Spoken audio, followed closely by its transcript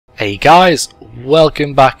Hey guys,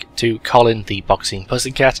 welcome back to Colin the Boxing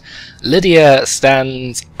Pussycat. Lydia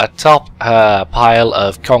stands atop her pile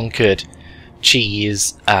of conquered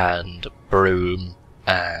cheese and broom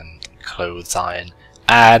and clothes iron,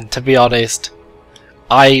 and to be honest,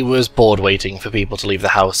 I was bored waiting for people to leave the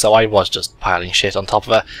house, so I was just piling shit on top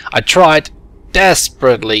of her. I tried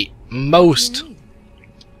desperately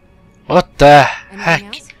What the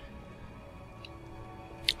heck?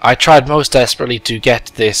 I tried most desperately to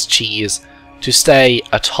get this cheese to stay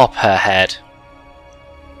atop her head,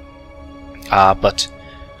 but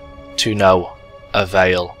to no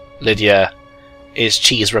avail. Lydia is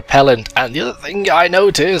cheese repellent, and the other thing I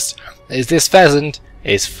noticed is this pheasant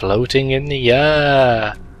is floating in the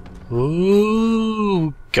air.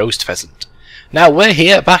 Ooh, ghost pheasant. Now we're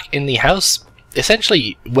here back in the house,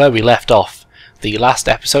 essentially where we left off the last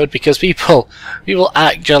episode, because people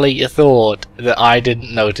actually thought that I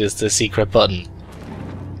didn't notice the secret button.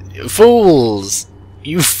 Fools!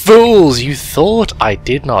 You fools! You thought I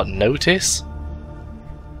did not notice?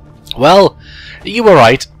 Well, you were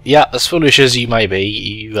right. Yeah, as foolish as you may be,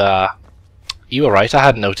 you were right. I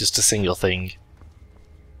hadn't noticed a single thing.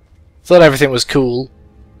 Thought everything was cool.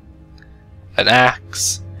 An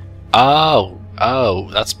axe. Oh,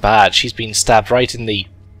 that's bad. She's been stabbed right in the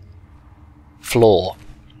floor.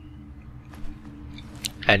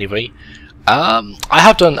 Anyway, I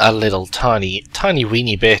have done a little tiny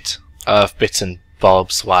weeny bit of bits and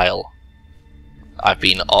bobs while I've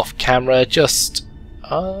been off camera, just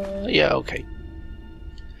yeah, okay,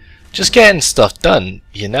 just getting stuff done,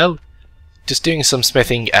 you know, just doing some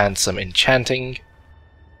smithing and some enchanting.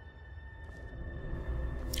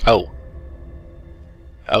 Oh,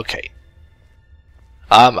 okay,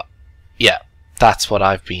 yeah, that's what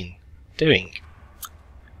I've been doing.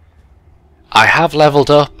 I have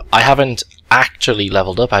leveled up. I haven't actually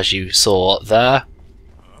leveled up, as you saw there.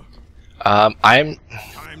 I'm Time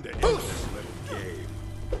to end this little game.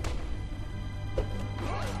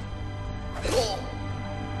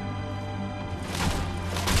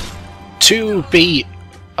 to be,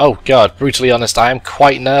 oh god, brutally honest, I am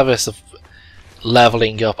quite nervous of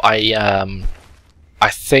leveling up. I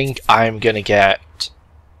think I'm gonna get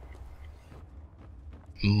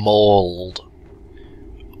mauled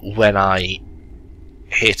when I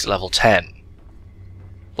hit level 10,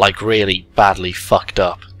 like really badly fucked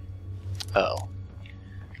up. Oh,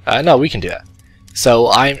 no, we can do it.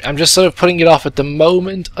 So I'm just sort of putting it off at the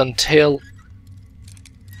moment until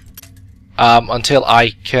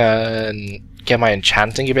I can get my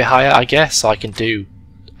enchanting a bit higher, I guess, so I can do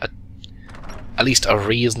at least a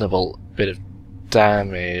reasonable bit of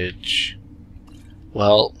damage.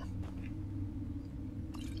 Well,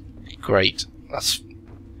 great. That's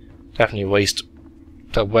definitely a waste.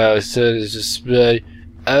 Well, it's just we're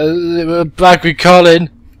back with Colin.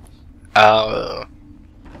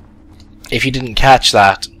 If you didn't catch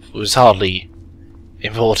that, it was hardly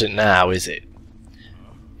important now, is it?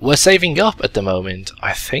 We're saving up at the moment,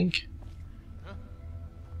 I think.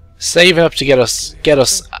 Saving up to get us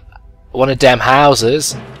one of them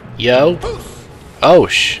houses. Yo. Oh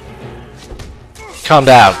calm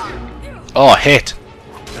down. Oh, hit.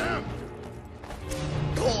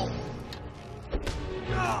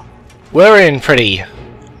 We're in pretty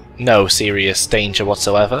no serious danger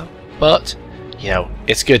whatsoever, but you know,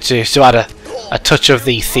 it's good to add a touch of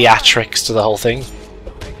the theatrics to the whole thing.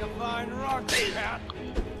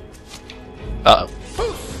 Uh-oh.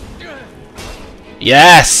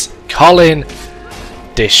 Yes! Colin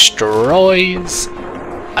destroys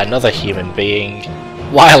another human being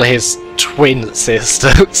while his twin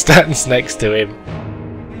sister stands next to him.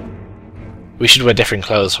 We should wear different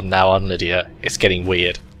clothes from now on, Lydia. It's getting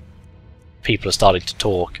weird. People are starting to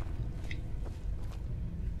talk.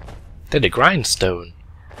 Did a grindstone.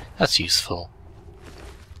 That's useful.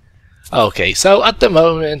 Okay, so at the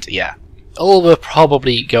moment, yeah, all we're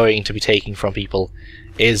probably going to be taking from people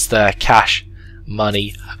is their cash,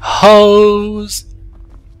 money, hose,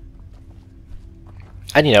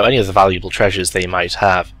 and you know, any other valuable treasures they might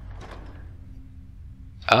have.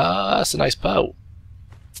 That's a nice bow.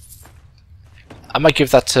 I might give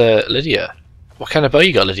that to Lydia. What kind of bow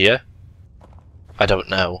you got, Lydia? I don't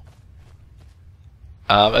know.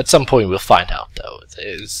 At some point we'll find out, though.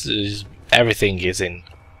 Everything is in...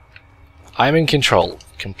 I'm in control.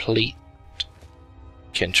 Complete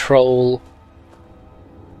control.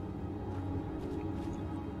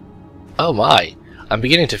 Oh my. I'm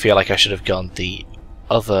beginning to feel like I should have gone the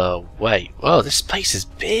other way. Whoa, this place is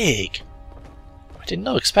big. I did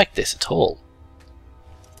not expect this at all.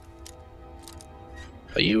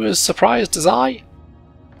 Are you as surprised as I?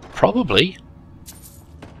 Probably.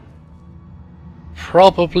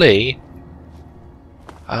 probably...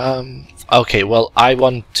 okay, well, I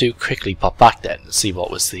want to quickly pop back then and see what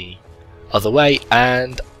was the other way,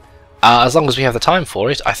 and as long as we have the time for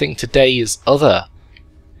it, I think today's other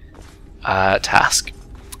task,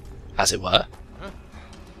 as it were...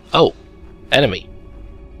 Oh, enemy.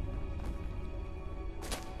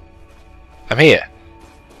 I'm here.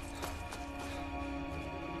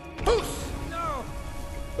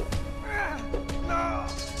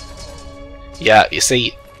 Yeah, you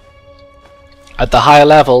see, at the higher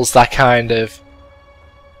levels, that kind of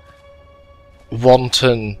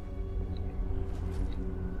wanton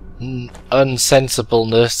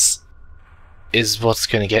unsensibleness is what's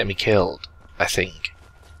going to get me killed, I think.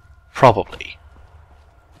 Probably.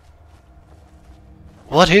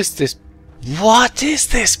 What is this? What is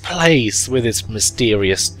this place with its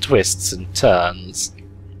mysterious twists and turns?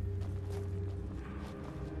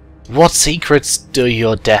 What secrets do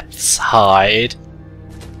your depths hide?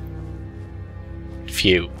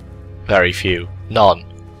 Few. Very few. None.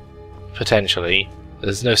 Potentially.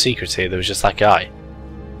 There's no secrets here, there was just that guy.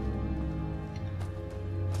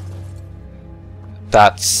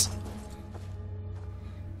 That's...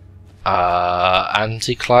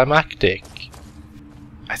 anticlimactic.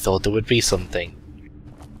 I thought there would be something.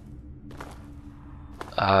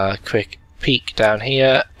 Quick peek down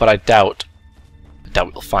here, but I doubt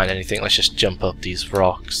we'll find anything. Let's just jump up these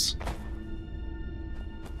rocks.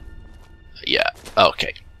 Yeah,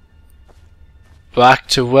 okay. Back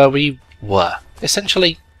to where we were.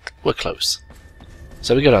 Essentially, we're close.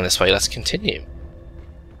 So we go down this way, let's continue.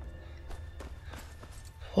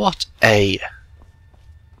 What a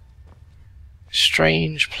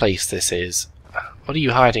strange place this is. What are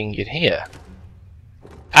you hiding in here?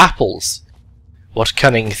 Apples! What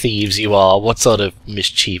cunning thieves you are! What sort of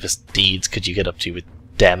mischievous deeds could you get up to with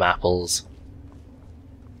dem apples?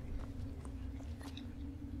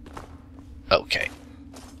 Okay.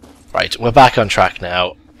 Right, we're back on track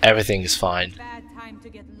now. Everything is fine.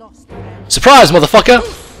 Surprise,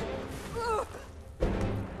 motherfucker!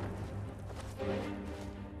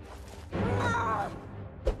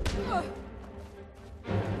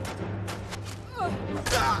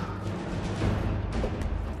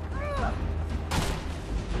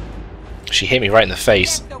 She hit me right in the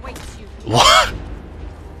face. What?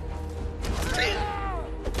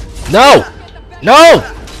 No!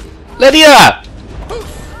 No! Lydia!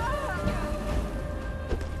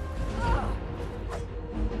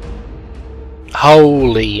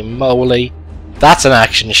 Holy moly. That's an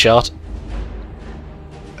action shot.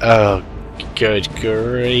 Oh, good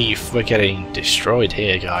grief. We're getting destroyed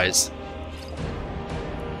here, guys.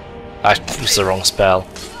 I used the wrong spell.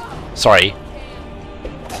 Sorry.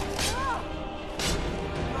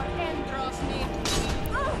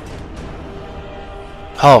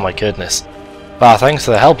 Oh my goodness. Wow, thanks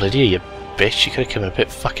for the help, Lydia, you bitch. You could have come a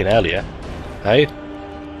bit fucking earlier. Hey?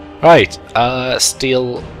 Right,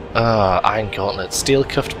 steel... iron gauntlet. Steel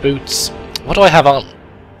cuffed boots. What do I have on?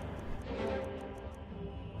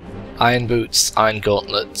 Iron boots, iron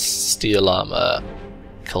gauntlets, steel armor,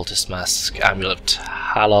 cultist mask, amulet of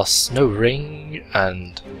Talos, no ring,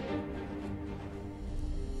 and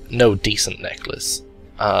no decent necklace.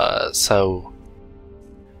 So...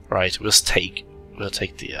 Right, we'll take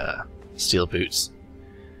the steel boots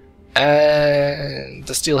and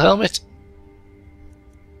the steel helmet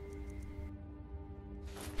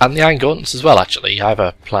and the iron gauntlets as well. Actually, I have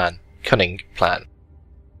a plan, cunning plan.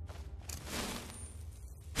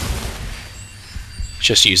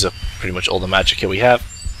 Just use up pretty much all the magic here we have.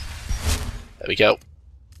 There we go.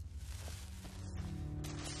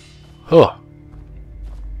 Oh,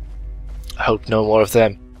 I hope no more of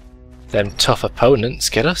them tough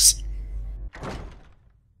opponents get us.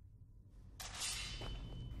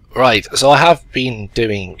 Right, so I have been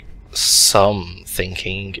doing some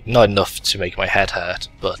thinking, not enough to make my head hurt,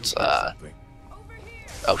 but,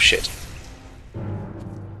 oh shit.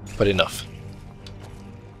 But enough.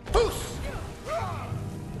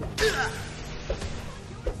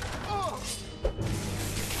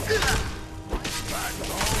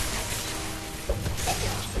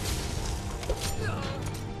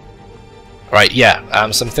 Right,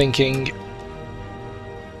 yeah, some thinking...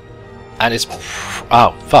 And it's...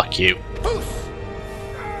 Oh, fuck you.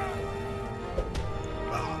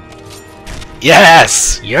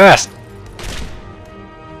 Yes! Yes!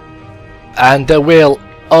 And there will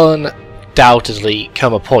undoubtedly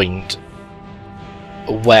come a point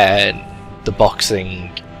when the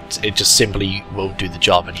boxing, it just simply won't do the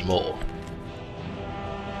job anymore.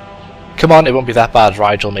 Come on, it won't be that bad.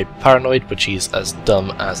 Rigel may be paranoid, but she's as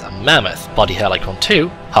dumb as a mammoth. Body hair like one too.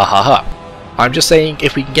 Ha ha ha. I'm just saying,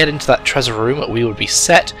 if we can get into that treasure room, we would be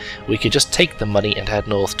set. We could just take the money and head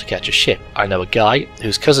north to catch a ship. I know a guy,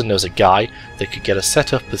 whose cousin knows a guy, that could get us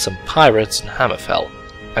set up with some pirates in Hammerfell.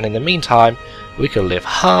 And in the meantime, we could live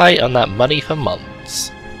high on that money for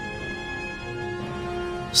months.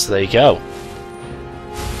 So there you go.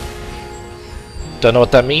 Don't know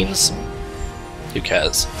what that means? Who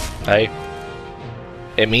cares? Hey?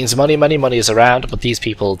 It means money, money, money is around, but these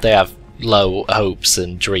people, they have low hopes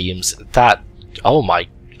and dreams. That... oh my...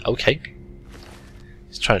 okay.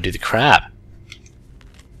 He's trying to do the crab.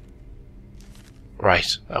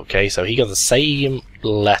 Right, okay, so he got the same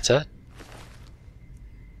letter.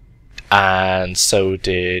 And so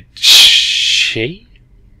did she?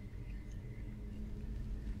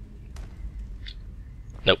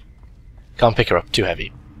 Nope. Can't pick her up, too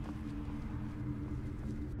heavy.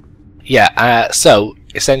 Yeah, so,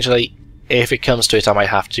 essentially, if it comes to it, I might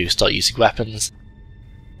have to start using weapons.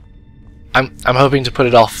 I'm hoping to put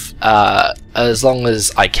it off as long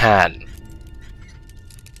as I can.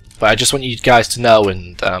 But I just want you guys to know,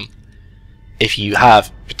 and if you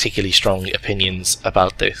have particularly strong opinions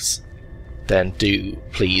about this, then do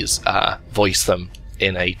please voice them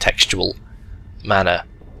in a textual manner.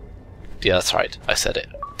 Yeah, that's right, I said it.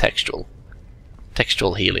 Textual.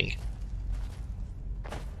 Textual healing.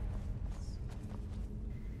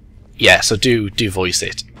 Yeah, so do voice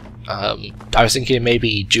it. I was thinking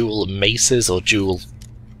maybe dual maces or dual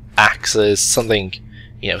axes, something,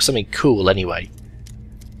 you know, something cool anyway.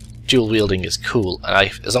 Dual wielding is cool, and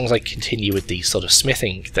as long as I continue with the sort of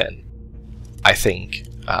smithing, then I think,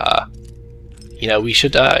 you know, it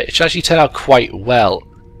should actually turn out quite well,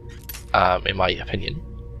 in my opinion.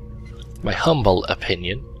 My humble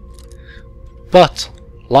opinion. But,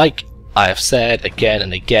 like I have said again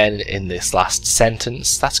and again in this last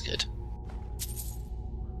sentence, that's good.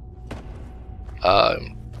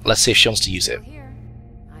 Let's see if she wants to use it.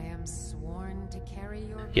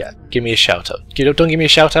 Yeah, give me a shout out. Don't give me a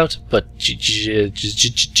shout out, but the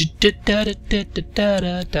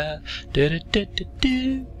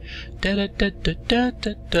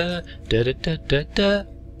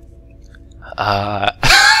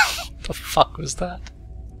fuck was that?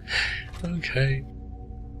 Okay.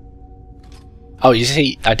 Oh, you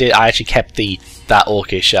see, I actually kept that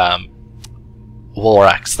orcish war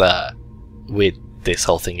axe there with this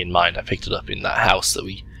whole thing in mind. I picked it up in that house that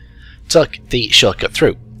we took the shortcut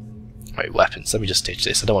through. Right, weapons. Let me just stitch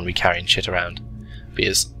this. I don't want to be carrying shit around. Be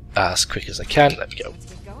as quick as I can. Let me go.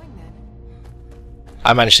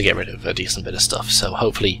 I managed to get rid of a decent bit of stuff, so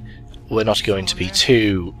hopefully we're not going to be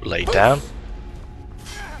too laid down.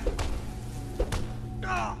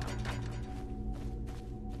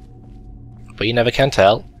 But you never can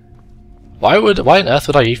tell. Why on earth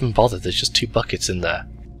would I even bother? There's just 2 buckets in there.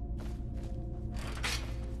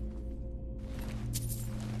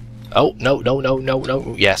 Oh, no, no, no, no,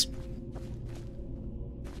 no, yes.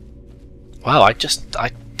 Wow, I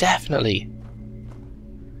definitely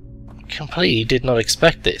completely did not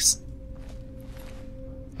expect this.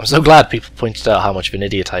 I'm so glad people pointed out how much of an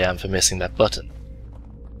idiot I am for missing that button.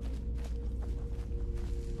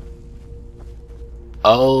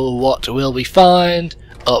 Oh, what will we find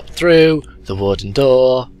up through the wooden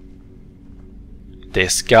door?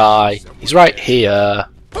 This guy, he's right here.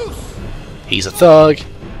 He's a thug.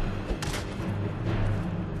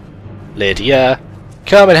 Lydia,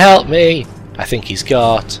 come and help me! I think he's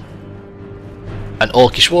got an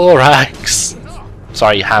orcish war axe.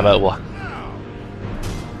 Sorry, hammer.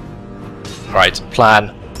 Right, plan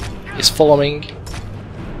is forming.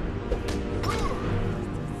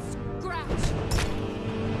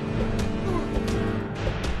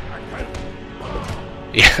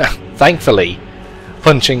 Yeah, thankfully,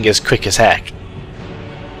 punching is quick as heck.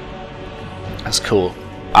 That's cool.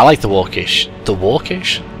 I like the Warkish. The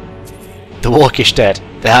Warkish? The Warkish dead.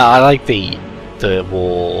 I like the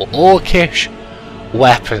Warkish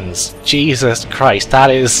weapons. Jesus Christ,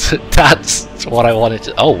 that's what I wanted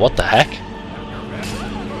to. Oh, what the heck?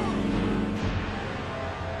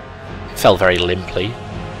 It felt very limply.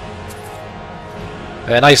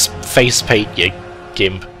 A nice face paint, you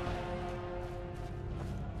gimp.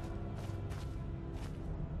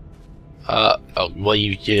 Oh, well,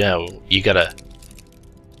 you know, you gotta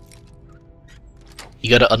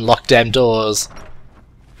unlock them doors,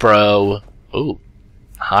 bro. Ooh,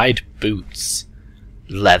 hide boots,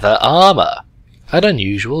 leather armor, an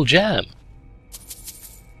unusual gem.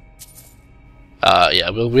 Yeah,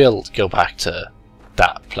 we'll go back to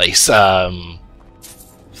that place.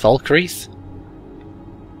 Falkreath?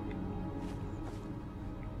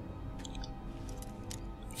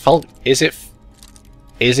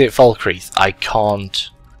 Is it Falkreath? I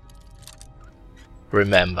can't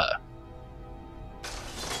remember.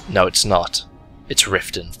 No, it's not. It's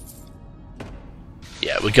Riften.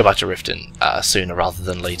 Yeah, we'll go back to Riften sooner rather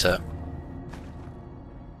than later.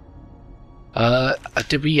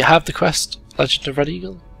 Did we have the quest Legend of Red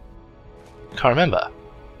Eagle? Can't remember.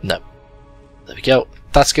 No. There we go.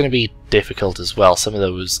 That's going to be difficult as well. Some of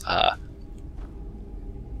those,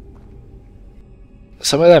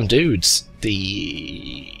 some of them dudes,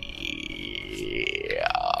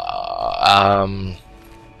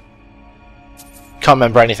 can't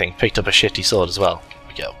remember anything. Picked up a shitty sword as well. There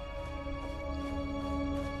we go.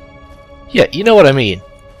 Yeah, you know what I mean.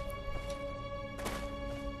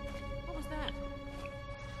 What was that?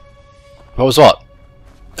 What was what?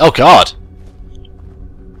 Oh god!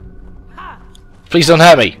 Please don't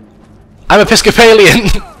hurt me! I'm Episcopalian!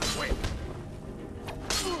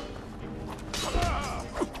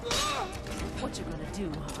 What you gonna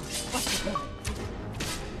do, huh? What's the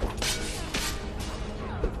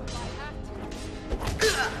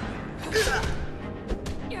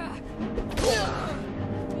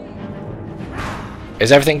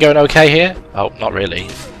Is everything going okay here? Oh, not really.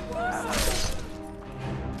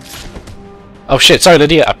 Oh shit, sorry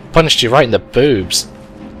Lydia, I punched you right in the boobs.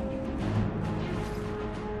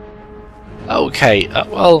 Okay,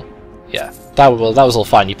 well, yeah, that was all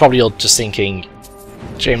fine. You're probably all just thinking,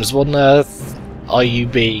 James, what on earth are you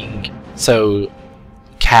being so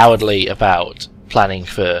cowardly about planning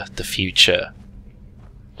for the future?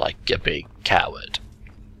 Like a big coward.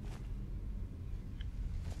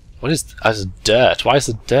 What is dirt? Why is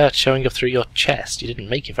the dirt showing up through your chest? You didn't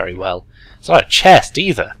make it very well. It's not a chest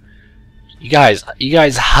either. You guys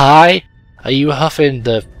high? Are you huffing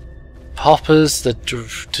the poppers,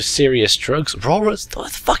 to serious drugs? Rora?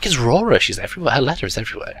 What the fuck is Rora? She's everywhere. Her letter is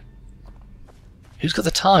everywhere. Who's got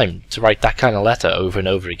the time to write that kind of letter over and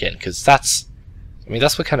over again? Because that's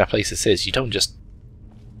what kind of place this is. You don't just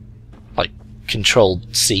like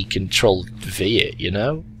Control-C, Control-V it, you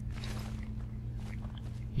know?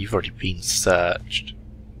 You've already been searched.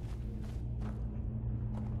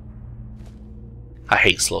 I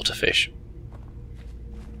hate slaughterfish.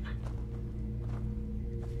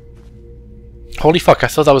 Holy fuck, I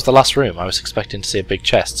thought that was the last room. I was expecting to see a big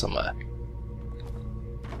chest somewhere.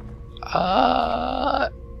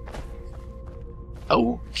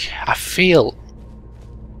 Okay, I feel...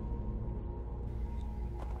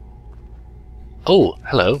 Oh,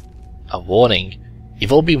 hello. A warning.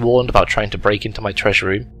 You've all been warned about trying to break into my treasure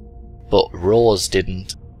room, but Roars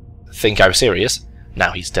didn't think I was serious.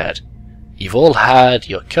 Now he's dead. You've all had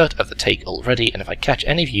your cut of the take already, and if I catch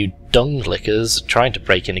any of you dung lickers trying to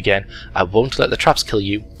break in again, I won't let the traps kill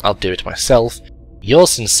you. I'll do it myself. Yours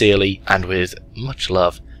sincerely, and with much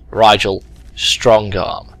love, Rigel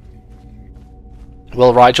Strongarm.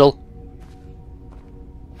 Well, Rigel,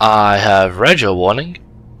 I have read your warning.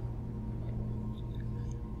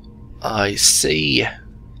 I see.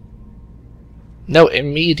 No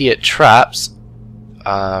immediate traps.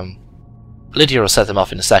 Lydia will set them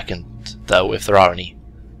off in a second, though, if there are any.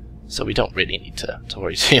 So we don't really need to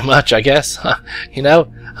worry too much, I guess. You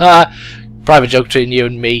know? Private joke between you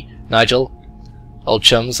and me, Nigel. Old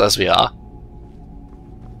chums as we are.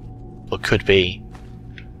 Or could be.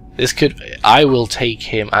 This could be. I will take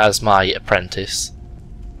him as my apprentice.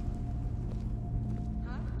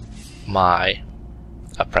 My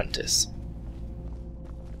apprentice.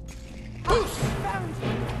 Split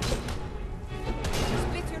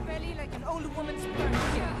your belly like an old woman's sperm.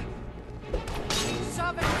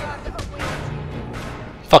 Shove it away.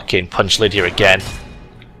 Fucking punch Lydia again.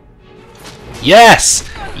 Yes!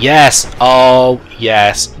 Yes! Oh,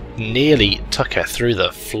 yes. Nearly took her through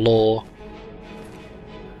the floor.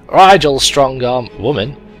 Rigel Strongarm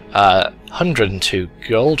woman. 102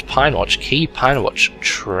 gold. Pine Watch key. Pine Watch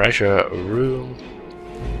treasure room.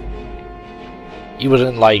 You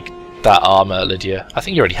wouldn't like that armor, Lydia. I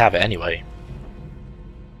think you already have it anyway.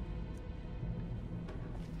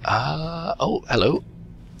 Oh, hello.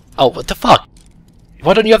 Oh, what the fuck?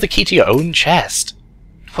 Why don't you have the key to your own chest?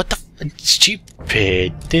 What the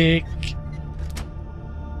stupid dick.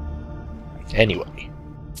 Anyway.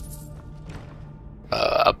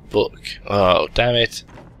 A book. Oh, damn it.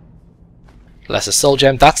 Lesser soul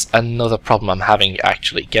gem. That's another problem I'm having,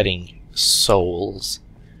 actually, getting souls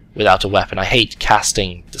without a weapon. I hate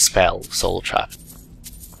casting the spell Soul Trap.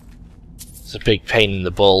 It's a big pain in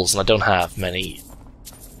the balls, and I don't have many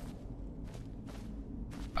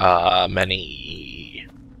I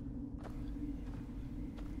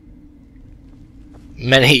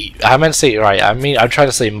meant to say, right, I mean, I'm trying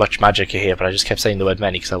to say much magic here, but I just kept saying the word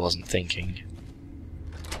many because I wasn't thinking.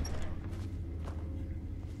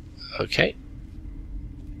 Okay.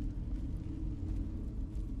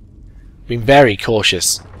 Been very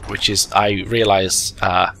cautious, which is, I realise,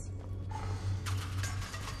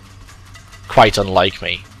 quite unlike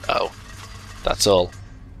me. Oh, that's all.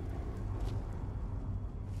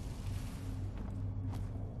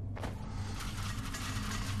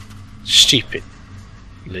 Stupid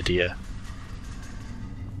Lydia.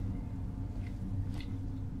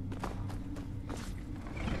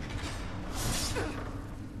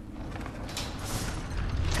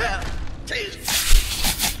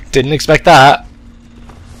 Didn't expect that.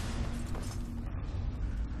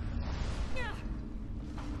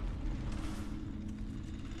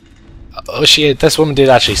 Oh shit, this woman did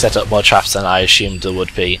actually set up more traps than I assumed there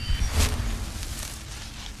would be.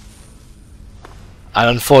 And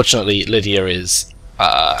unfortunately, Lydia is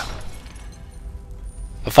a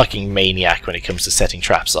fucking maniac when it comes to setting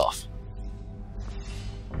traps off.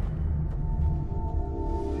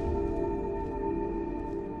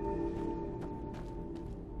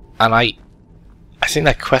 And I think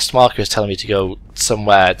that quest marker is telling me to go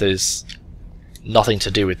somewhere there's nothing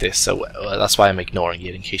to do with this, so that's why I'm ignoring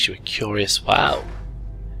it, in case you were curious. Wow.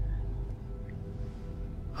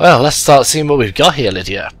 Well, let's start seeing what we've got here,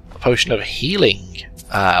 Lydia. A potion of healing.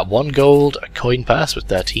 1 gold, a coin purse with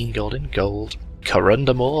 13 gold in, gold,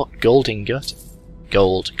 corundamore, gold ingot,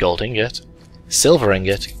 gold ingot, silver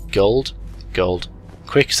ingot, gold,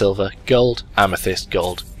 quicksilver, gold, amethyst,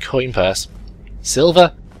 gold, coin purse,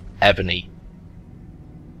 silver, ebony,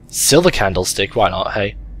 silver candlestick, why not,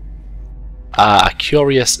 hey? A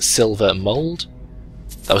curious silver mould.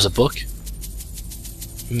 That was a book.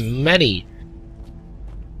 Many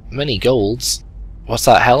golds. What's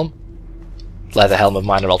that helm? Leather helm of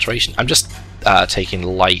minor alteration. I'm just taking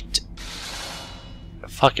light.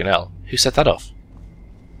 Fucking hell. Who set that off?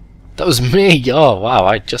 That was me! Oh wow,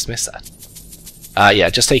 I just missed that.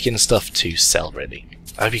 Yeah, just taking stuff to sell, really.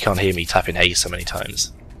 I hope you can't hear me tapping A so many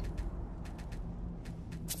times.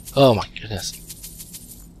 Oh my goodness.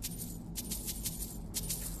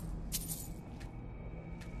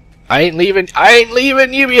 I ain't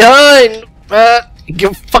leaving you behind!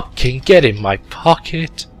 You fucking get in my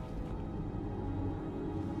pocket!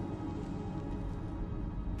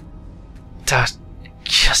 That...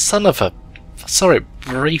 You son of a... I saw it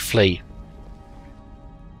briefly.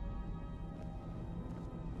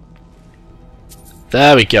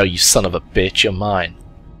 There we go, you son of a bitch, you're mine.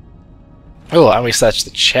 Oh, and we searched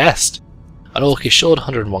the chest. An orcish sword,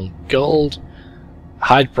 101 gold.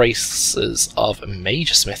 Hide braces of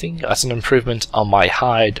major smithing. That's an improvement on my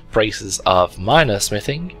hide braces of minor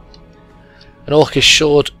smithing. An orcish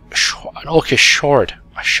sword. An orcish sword.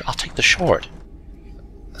 I'll take the sword.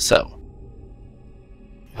 So.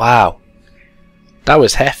 Wow. That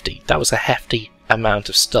was hefty. That was a hefty amount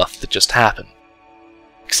of stuff that just happened.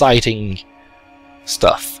 Exciting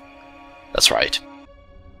stuff. That's right.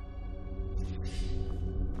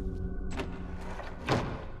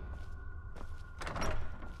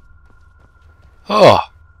 Oh!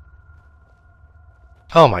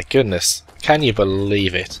 Oh my goodness. Can you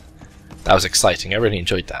believe it? That was exciting. I really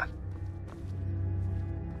enjoyed that.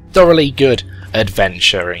 Thoroughly good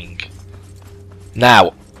adventuring.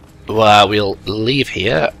 Now, we'll leave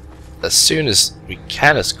here as soon as we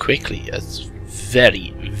can, as quickly as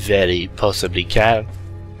very possibly can.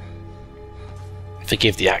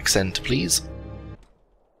 Forgive the accent, please.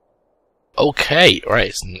 Okay, right,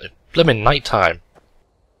 it's blimmin' night time.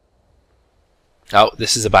 Oh,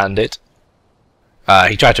 this is a bandit.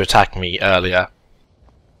 He tried to attack me earlier.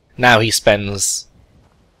 Now he spends,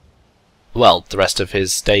 well, the rest of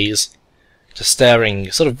his days just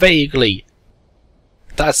staring sort of vaguely.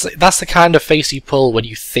 That's the kind of face you pull when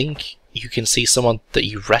you think you can see someone that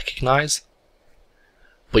you recognise,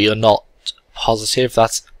 but you're not positive.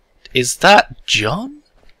 Is that John?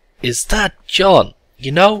 Is that John?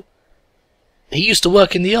 You know, he used to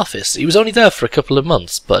work in the office. He was only there for a couple of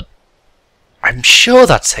months, but I'm sure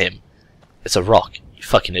that's him. It's a rock, you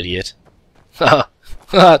fucking idiot.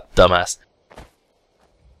 Haha, dumbass.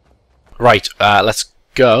 Right, let's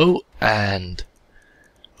go, and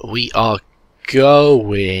we are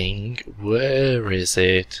going... Where is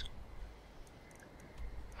it?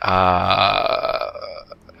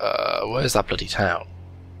 Where's that bloody town?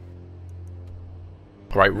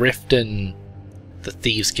 Right, Riften, the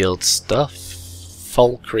Thieves Guild stuff.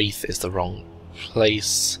 Falkreath is the wrong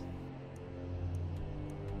place.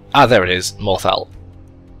 Ah, there it is, Morthal.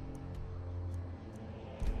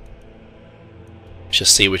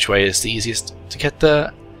 Just see which way is the easiest to get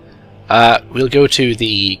there. We'll go to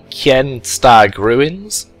the Kienstag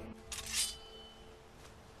Ruins.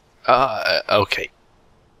 Okay.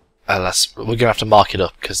 We're gonna have to mark it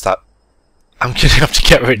up, because I'm gonna have to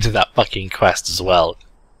get rid of that fucking quest as well.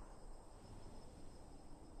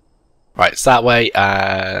 Right, it's that way,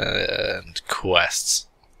 and quests.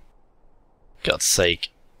 God's sake.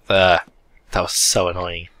 There. That was so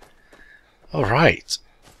annoying. Alright.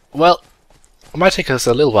 Well, it might take us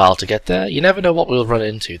a little while to get there. You never know what we'll run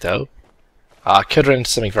into, though. Could run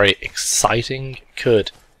into something very exciting.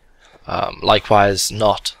 Could. Likewise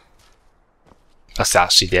not. That's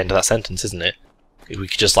actually the end of that sentence, isn't it? We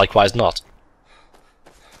could just likewise not.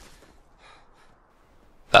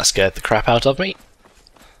 That scared the crap out of me.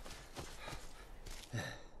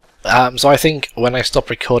 So I think when I stop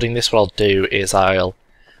recording this, what I'll do is I'll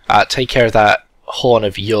take care of that Horn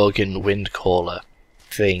of Jurgen Windcaller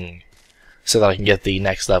thing, so that I can get the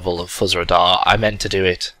next level of Fuzzradar. I meant to do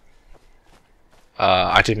it.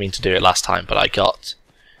 I didn't mean to do it last time, but I got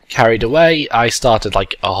carried away. I started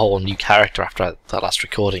like a whole new character after that last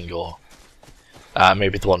recording, or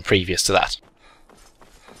maybe the one previous to that.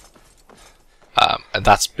 And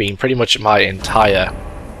that's been pretty much my entire...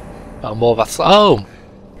 Oh!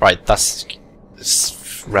 Right, that's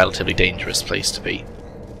a relatively dangerous place to be.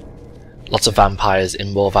 Lots of vampires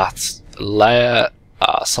in Morvath's lair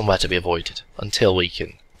are somewhere to be avoided until we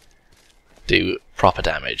can do proper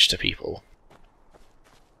damage to people.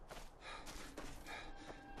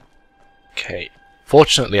 Okay,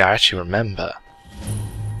 fortunately I actually remember.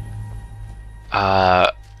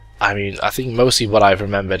 I mean, I think mostly what I've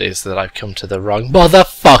remembered is that I've come to the wrong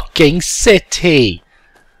motherfucking city!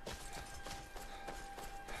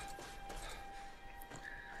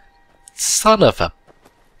 Son of a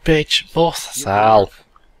bitch, Morthal.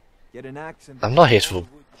 I'm not here for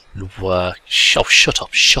work. Oh, shut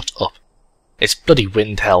up, shut up. It's bloody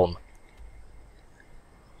Windhelm.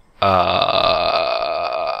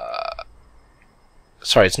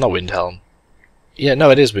 Sorry, it's not Windhelm. Yeah,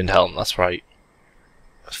 no, it is Windhelm, that's right.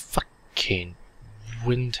 Fucking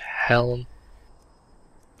Windhelm.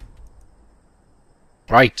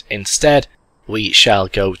 Right, instead, we shall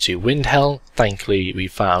go to Windhelm. Thankfully, we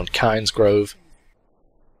found Kyne's Grove.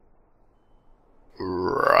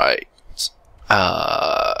 Right.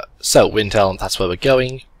 So, Windhelm, that's where we're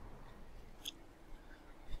going.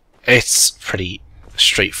 It's pretty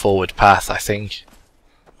straightforward path, I think.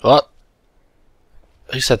 What?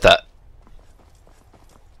 Who said that?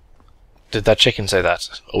 Did that chicken say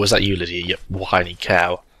that? Or was that you, Lydia, you whiny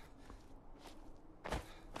cow?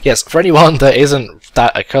 Yes, for anyone that isn't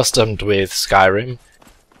that accustomed with Skyrim,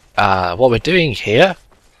 what we're doing here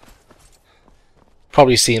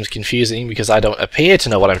probably seems confusing because I don't appear to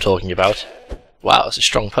know what I'm talking about. Wow, that's a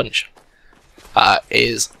strong punch.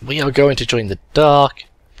 Is we are going to join the Dark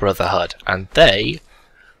Brotherhood, and they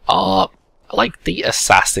are like the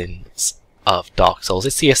assassins of Dark Souls.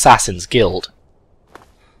 It's the Assassin's Guild.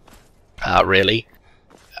 Really.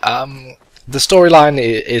 The storyline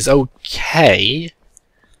is okay,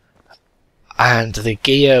 and the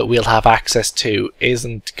gear we'll have access to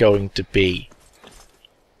isn't going to be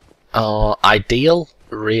ideal,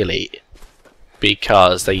 really,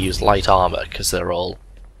 because they use light armor because they're all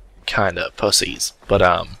kind of pussies. But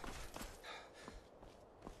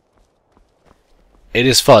it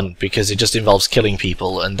is fun because it just involves killing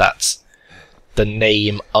people, and that's the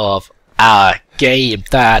name of our game.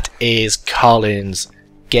 That is Colin's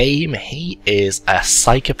game. He is a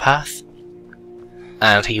psychopath,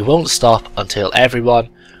 and he won't stop until everyone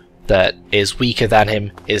that is weaker than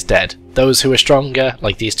him is dead. Those who are stronger,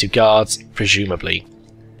 like these two guards, presumably,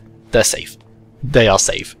 they're safe. They are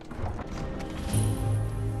safe.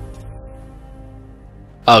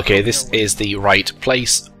 Okay, this is the right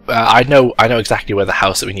place. I know exactly where the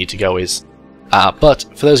house that we need to go is. But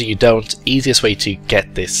for those of you who don't, easiest way to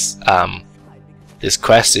get this this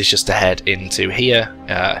quest is just to head into here,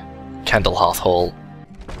 Candlehearth Hall.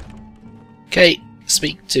 Okay,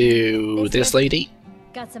 speak to this lady.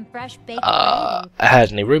 Got some fresh baked I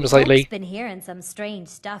had any rumors lately. Been hearing some strange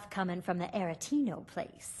stuff coming from the Aretino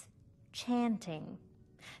place. Chanting.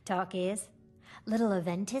 Talk is, little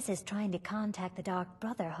Aventus is trying to contact the Dark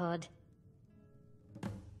Brotherhood.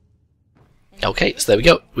 Okay, so there we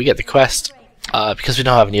go. We get the quest. Because we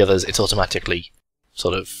don't have any others, it's automatically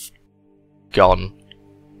sort of gone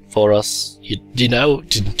for us. Do you know?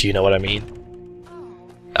 Do you know what I mean?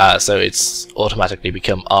 So it's automatically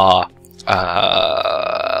become our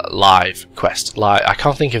live quest. I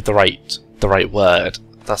can't think of the right word.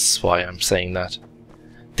 That's why I'm saying that.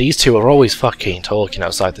 These two are always fucking talking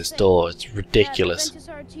outside this door. It's ridiculous.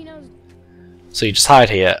 So you just hide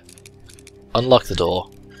here, unlock the door.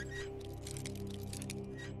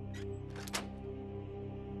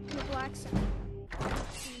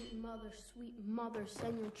 Sweet mother,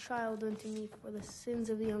 send your child unto me, for the sins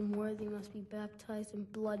of the unworthy must be baptized in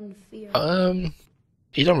blood and fear.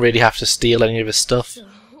 You don't really have to steal any of his stuff. So,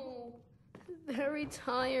 very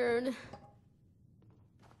tired.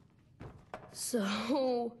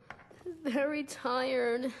 So very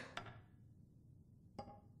tired.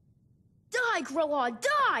 Die, Grilla,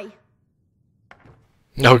 die!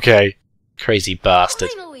 Okay. Crazy bastard.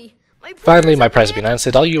 Finally, my prayers have been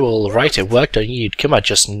answered. Are you all right? It worked on you. Come, I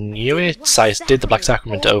just knew it. I did the Black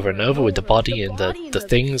Sacrament over and over with the body and the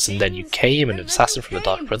things, and then you came, an assassin from the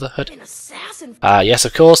Dark Brotherhood. Yes,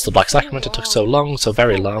 of course, the Black Sacrament. It took so long, so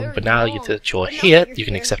very long, but now that you're here, you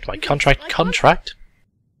can accept my contract. Contract?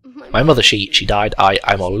 My mother, she died.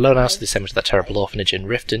 I'm all alone now, so they sent me to that terrible orphanage in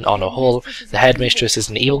Riften, Honor Hall. The headmistress is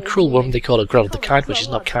an evil, cruel woman. They call her Grell of the Kind, but she's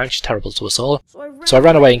not kind. She's terrible to us all. So I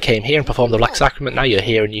ran away and came here and performed the Black Sacrament. Now you're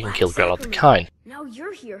here and you can kill Grell of the Kind. Now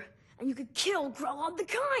you're here, and you could kill Grell of the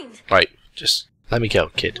Kind. Right, just let me go,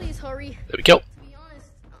 kid. Please hurry. There we go. To be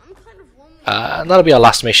honest, I'm kind of lonely. And that'll be our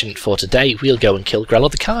last mission for today. We'll go and kill Grell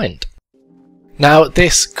of the Kind. Now,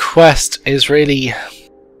 this quest is really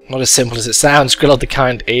not as simple as it sounds. Grell of the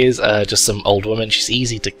Kind is just some old woman. She's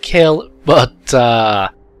easy to kill, but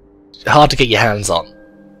hard to get your hands on,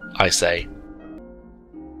 I say.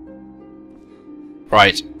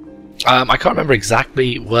 Right. I can't remember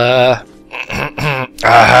exactly where...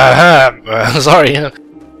 sorry.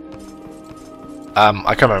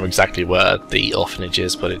 I can't remember exactly where the orphanage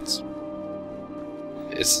is, but it's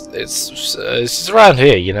around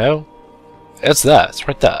here, you know? It's there. It's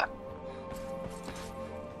right there.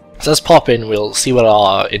 So let's pop in, we'll see what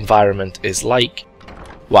our environment is like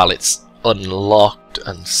while it's unlocked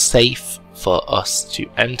and safe for us to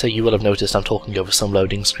enter. You will have noticed I'm talking over some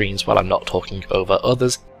loading screens while I'm not talking over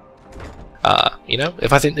others. You know,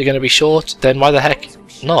 if I think they're going to be short, then why the heck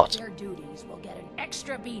not? Their duties will get an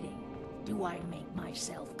extra beating. Do I make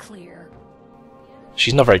myself clear?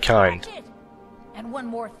 She's not very kind. And one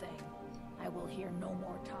more thing. I will hear no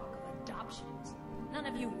more talk of adoptions. None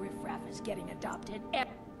of you riffraff is getting adopted.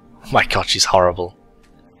 Oh my god, she's horrible.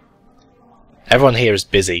 Everyone here is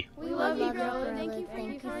busy. We love you, Grella. Thank you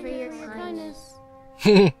for your kindness.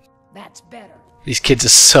 That's better. These kids are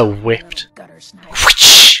so whipped. Gutter snipe.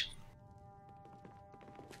 Whoosh!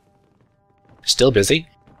 Still busy.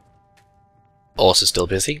 Also still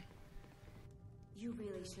busy. You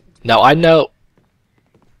really shouldn't. Now I know.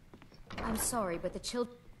 I'm sorry, but the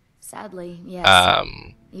children... Sadly, yes.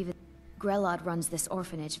 Even Grellod runs this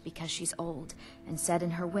orphanage because she's old and set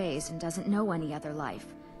in her ways and doesn't know any other life.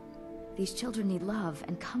 These children need love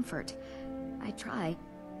and comfort. I try,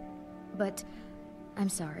 but I'm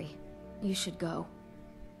sorry. You should go.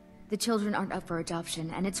 The children aren't up for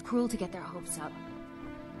adoption, and it's cruel to get their hopes up.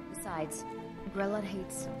 Besides, Grellod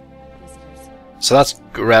hates visitors. So that's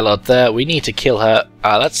Grellod there. We need to kill her.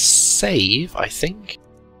 Let's save, I think.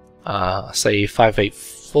 Save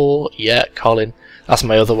 584. Yeah, Colin. That's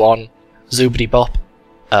my other one. Zoobity Bop.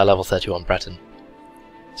 Level 31 Breton.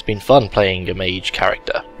 It's been fun playing a mage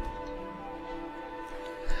character.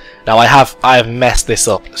 Now I have messed this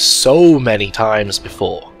up so many times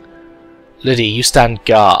before. Lydia, you stand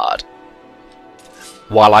guard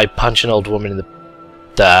while I punch an old woman in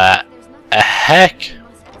the heck?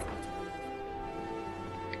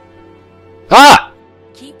 Ah!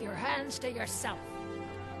 Keep your hands to yourself.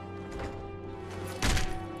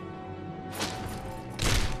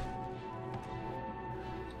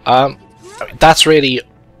 I mean, that's really...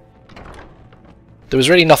 There was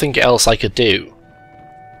really nothing else I could do.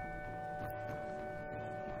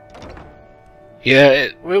 Yeah,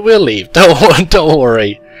 we'll leave. Don't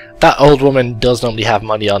worry. That old woman does normally have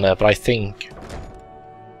money on her, but I think...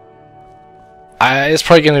 it's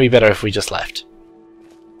probably going to be better if we just left.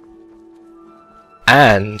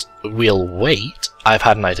 And we'll wait. I've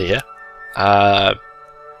had an idea.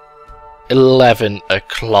 11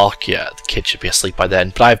 o'clock. Yeah, the kids should be asleep by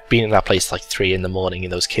then. But I've been in that place like 3 in the morning,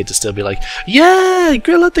 and those kids will still be like, "Yeah,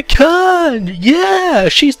 Grell of the Kind! Yeah,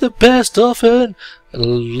 she's the best orphan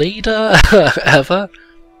leader ever."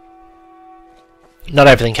 Not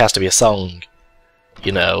everything has to be a song,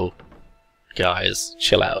 you know. Guys,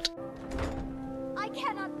 chill out. I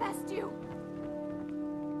cannot best you.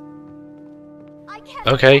 I cannot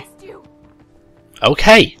Okay. best you.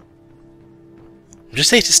 Okay. I'm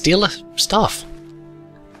just here to steal the stuff.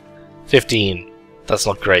 15. That's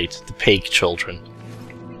not great. The pig children.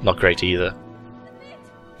 Not great either.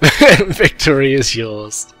 Victory is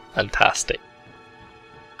yours. Fantastic.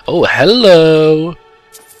 Oh, hello!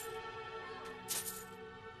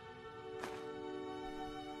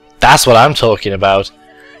 That's what I'm talking about.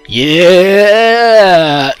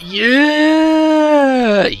 Yeah!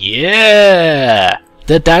 Yeah! Yeah!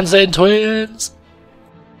 The Dancing Twins!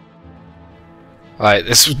 Right,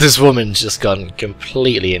 this woman's just gone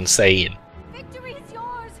completely insane. Victory is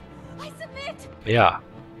yours. I submit! Yeah.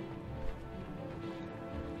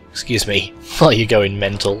 Excuse me, are you going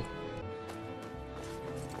mental?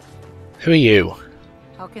 Who are you?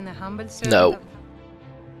 How can a humble servant No. of-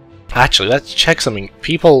 Actually, let's check something.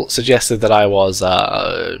 People suggested that I was,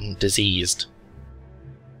 diseased.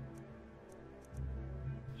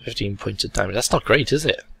 15 points of damage. That's not great, is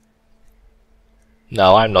it?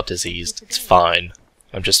 No, I'm not diseased. It's fine.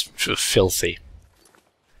 I'm just filthy.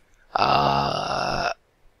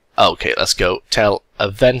 Okay, let's go. Tell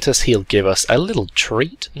Aventus he'll give us a little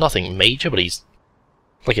treat. Nothing major, but he's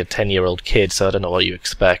like a 10-year-old kid, so I don't know what you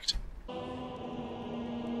expect.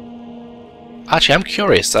 Actually, I'm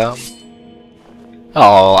curious.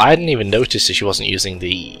 Oh, I didn't even notice that she wasn't using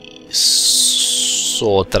the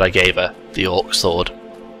sword that I gave her. The orc sword.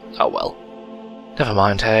 Oh well. Never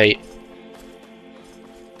mind, hey.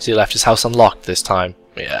 So he left his house unlocked this time.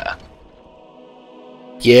 Yeah.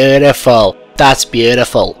 Beautiful. That's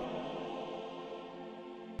beautiful.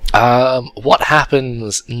 What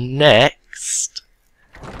happens next?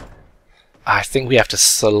 I think we have to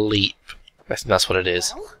sleep. I think that's what it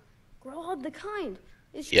is. Well, Grelod the Kind.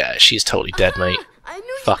 Yeah, she's totally dead, mate. I knew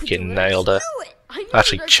you could Fucking do it. nailed her. I knew it. I knew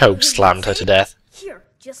Actually that choke slammed her to death. Here,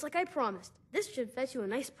 just like I promised. This should fetch you a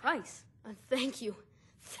nice price. Thank you.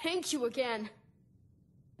 Thank you again.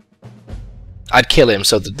 I'd kill him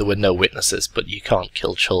so that there were no witnesses, but you can't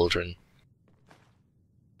kill children.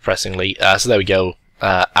 Pressingly. So there we go.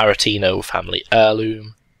 Aretino family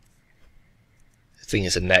heirloom. I think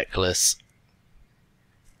it's a necklace.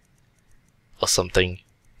 Or something.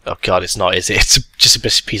 Oh god, it's not, is it? It's just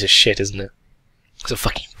a piece of shit, isn't it? It's a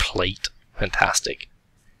fucking plate. Fantastic.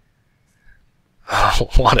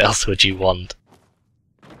 What else would you want?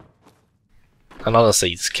 And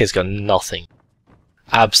honestly, this kid's got nothing.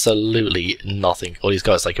 Absolutely nothing. All he's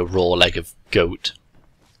got is like a raw leg of goat.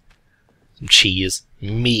 Some cheese.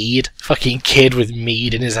 Mead. Fucking kid with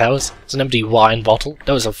mead in his house. It's an empty wine bottle.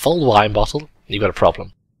 No, it's a full wine bottle. You've got a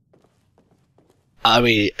problem. I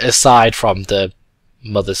mean, aside from the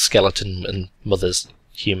mother's skeleton and mother's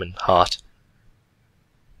human heart.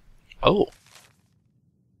 Oh.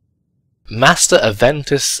 Master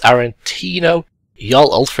Aventus Arentino,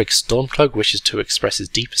 Jarl Ulfric Stormcloak wishes to express his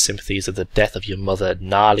deepest sympathies of the death of your mother,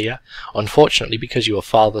 Nalia. Unfortunately, because you are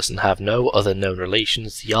fatherless and have no other known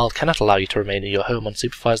relations, the Jarl cannot allow you to remain in your home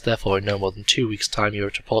unsupervised. Therefore, in no more than 2 weeks' time, you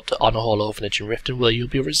are to report to Honor Hall Orphanage in Riften, where you will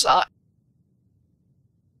be reside.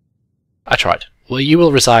 I tried. Where you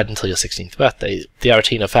will reside until your 16th birthday. The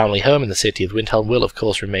Aretino family home in the city of Windhelm will, of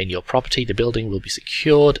course, remain your property. The building will be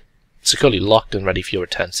securely locked and ready for your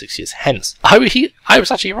return 6 years hence. I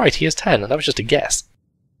was actually right, he is 10, and that was just a guess.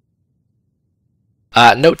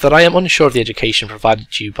 Note that I am unsure of the education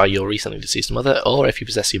provided to you by your recently deceased mother, or if you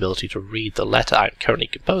possess the ability to read the letter I am currently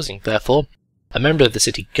composing. Therefore, a member of the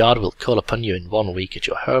city guard will call upon you in 1 week at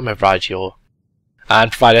your home and provide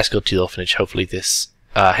escort to the orphanage. Hopefully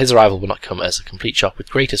his arrival will not come as a complete shock. With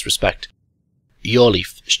greatest respect,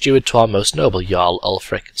 Yorleaf, steward to our most noble Jarl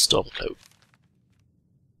Ulfric Stormcloak.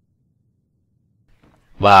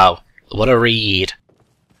 Wow, what a read.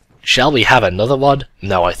 Shall we have another one?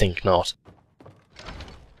 No, I think not.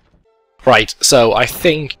 Right, so I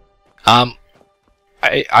think,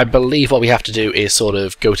 I believe what we have to do is sort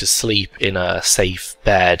of go to sleep in a safe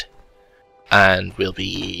bed, and we'll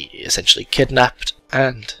be essentially kidnapped,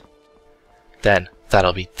 and then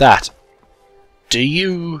that'll be that. Do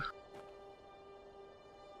you...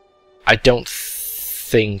 I don't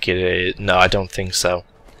think it is... No, I don't think so.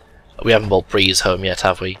 We haven't brought Breeze home yet,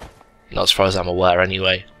 have we? Not as far as I'm aware,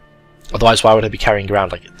 anyway. Otherwise, why would I be carrying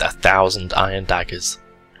around like 1,000 iron daggers?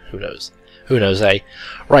 Who knows? Who knows, eh?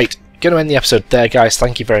 Right, gonna end the episode there, guys.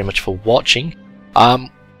 Thank you very much for watching.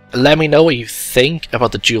 Let me know what you think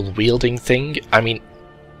about the dual wielding thing. I mean,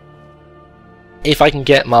 if I can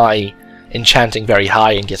get my enchanting very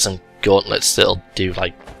high and get some gauntlets that'll do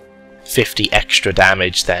like 50 extra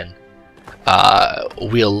damage, then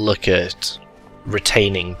we'll look at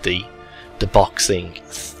retaining the boxing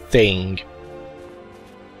thing.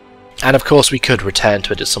 And of course we could return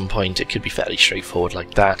to it at some point. It could be fairly straightforward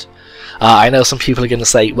like that. I know some people are going to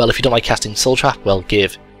say, well, if you don't like casting Soul Trap, well,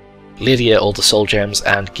 give Lydia all the soul gems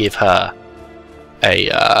and give her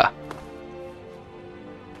a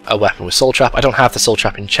weapon with Soul Trap. I don't have the Soul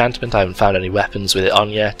Trap enchantment. I haven't found any weapons with it on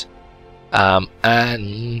yet.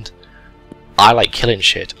 And I like killing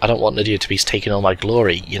shit. I don't want Lydia to be taking all my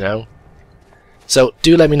glory, you know? So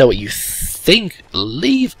do let me know what you think.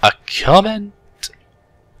 Leave a comment.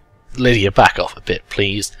 Lydia, back off a bit,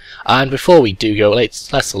 please. And before we do go,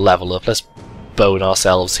 let's level up. Let's bone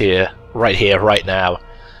ourselves here, right now. A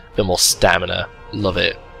bit more stamina. Love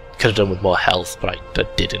it. Could have done with more health, but I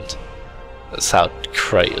didn't. That's how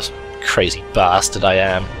crazy bastard I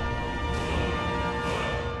am.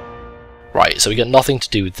 Right, so we got nothing to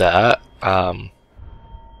do there.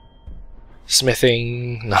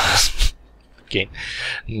 Smithing, no, again,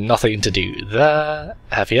 nothing to do there.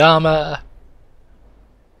 Heavy armor.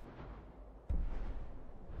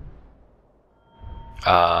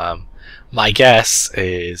 My guess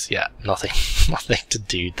is, yeah, nothing, nothing to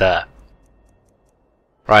do there.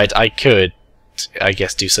 Right, I could, I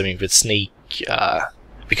guess, do something with sneak,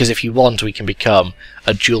 because if you want, we can become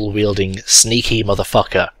a dual-wielding, sneaky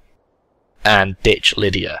motherfucker and ditch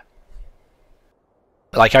Lydia.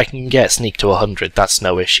 Like, I can get sneak to 100, that's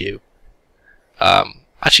no issue.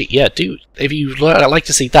 Actually, yeah, if you I'd like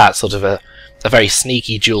to see that, sort of a very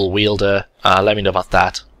sneaky dual-wielder, let me know about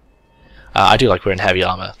that. I do like wearing heavy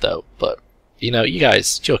armor, though, but, you know, you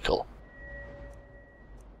guys, you're cool.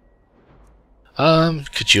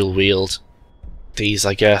 Could dual wield these,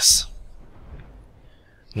 I guess.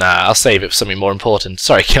 Nah, I'll save it for something more important.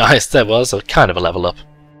 Sorry guys, there was a kind of a level up.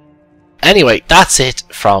 Anyway, that's it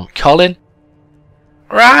from Colin.